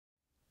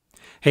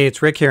Hey,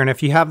 it's Rick here, and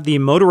if you have the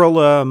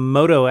Motorola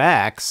Moto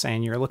X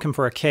and you're looking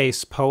for a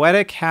case,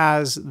 Poetic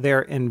has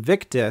their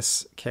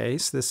Invictus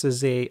case. This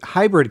is a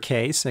hybrid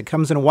case. It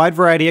comes in a wide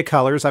variety of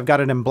colors. I've got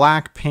it in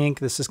black,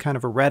 pink, this is kind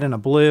of a red and a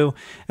blue,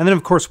 and then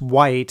of course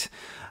white.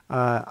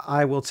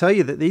 I will tell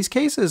you that these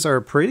cases are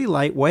pretty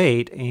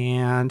lightweight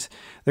and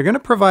they're going to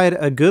provide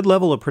a good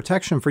level of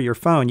protection for your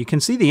phone. You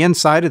can see the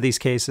inside of these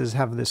cases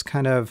have this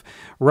kind of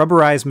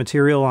rubberized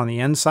material on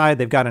the inside.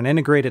 They've got an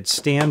integrated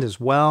stand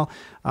as well.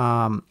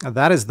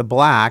 That is the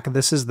black.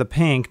 This is the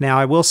pink. Now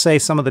I will say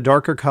some of the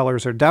darker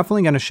colors are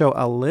definitely going to show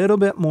a little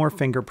bit more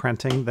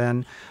fingerprinting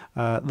than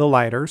the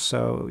lighter.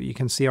 So you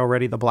can see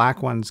already the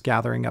black one's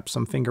gathering up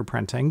some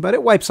fingerprinting, but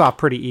it wipes off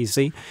pretty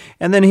easy.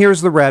 And then here's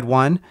the red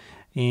one,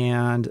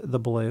 and the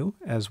blue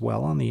as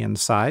well on the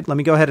inside. Let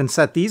me go ahead and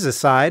set these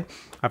aside.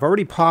 I've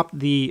already popped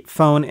the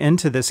phone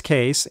into this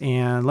case,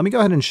 and let me go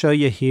ahead and show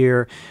you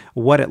here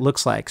what it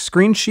looks like.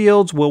 Screen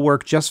shields will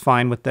work just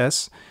fine with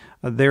this.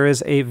 There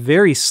is a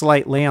very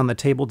slight lay on the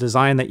table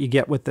design that you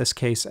get with this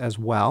case as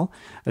well.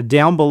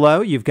 Down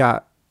below, you've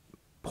got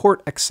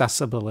port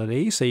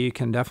accessibility, so you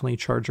can definitely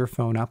charge your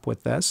phone up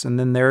with this. And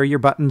then there are your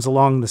buttons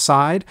along the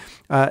side.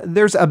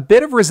 There's a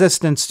bit of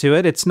resistance to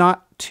it. It's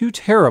not too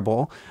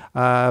terrible,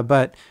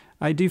 but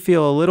I do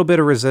feel a little bit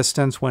of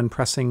resistance when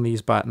pressing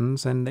these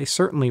buttons, and they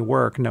certainly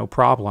work no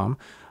problem.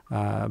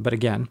 But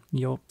again,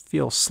 you'll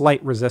feel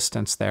slight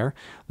resistance there.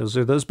 Those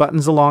are those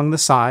buttons along the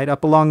side.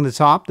 Up along the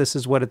top, this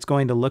is what it's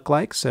going to look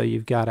like. So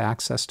you've got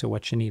access to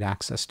what you need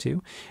access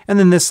to. And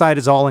then this side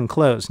is all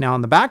enclosed. Now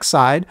on the back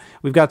side,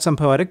 we've got some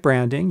Poetic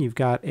branding. You've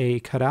got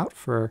a cutout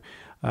for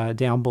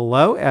down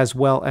below, as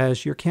well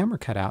as your camera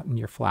cutout and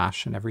your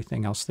flash and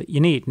everything else that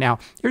you need. Now,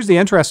 here's the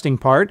interesting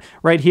part.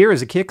 Right here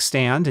is a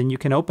kickstand, and you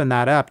can open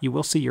that up. You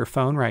will see your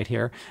phone right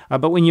here.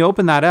 But when you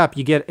open that up,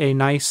 you get a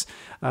nice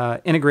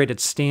integrated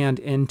stand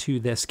into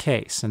this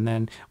case. And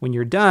then when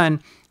you're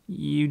done,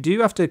 you do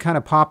have to kind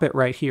of pop it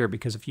right here,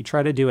 because if you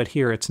try to do it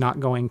here, it's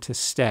not going to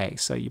stay.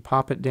 So you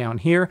pop it down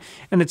here,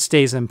 and it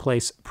stays in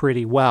place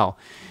pretty well.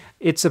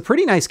 It's a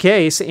pretty nice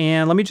case,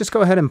 and let me just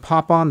go ahead and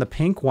pop on the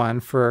pink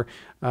one for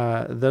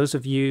those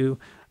of you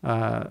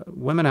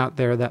women out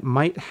there that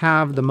might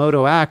have the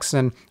Moto X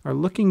and are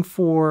looking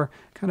for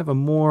kind of a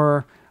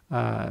more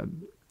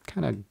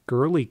kind of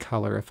girly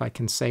color, if I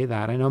can say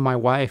that. I know my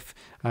wife,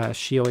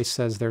 she always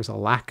says there's a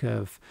lack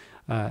of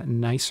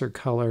nicer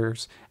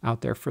colors out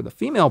there for the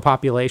female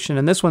population,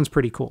 and this one's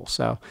pretty cool.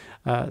 So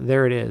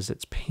there it is.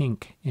 It's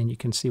pink, and you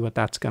can see what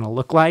that's going to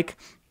look like.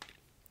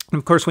 And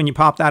of course, when you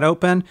pop that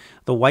open,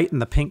 the white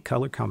and the pink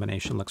color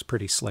combination looks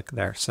pretty slick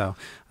there. So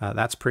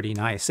that's pretty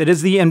nice. It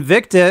is the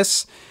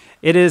Invictus.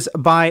 It is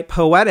by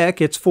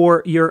Poetic. It's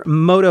for your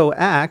Moto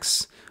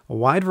X. A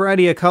wide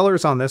variety of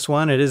colors on this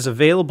one. It is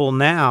available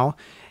now.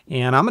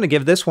 And I'm going to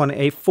give this one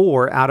a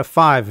 4 out of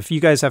 5. If you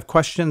guys have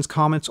questions,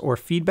 comments, or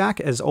feedback,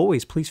 as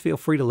always, please feel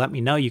free to let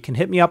me know. You can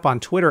hit me up on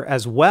Twitter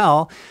as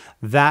well.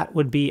 That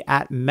would be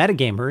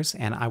 @Metagamers,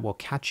 and I will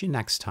catch you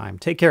next time.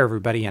 Take care,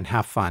 everybody, and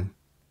have fun.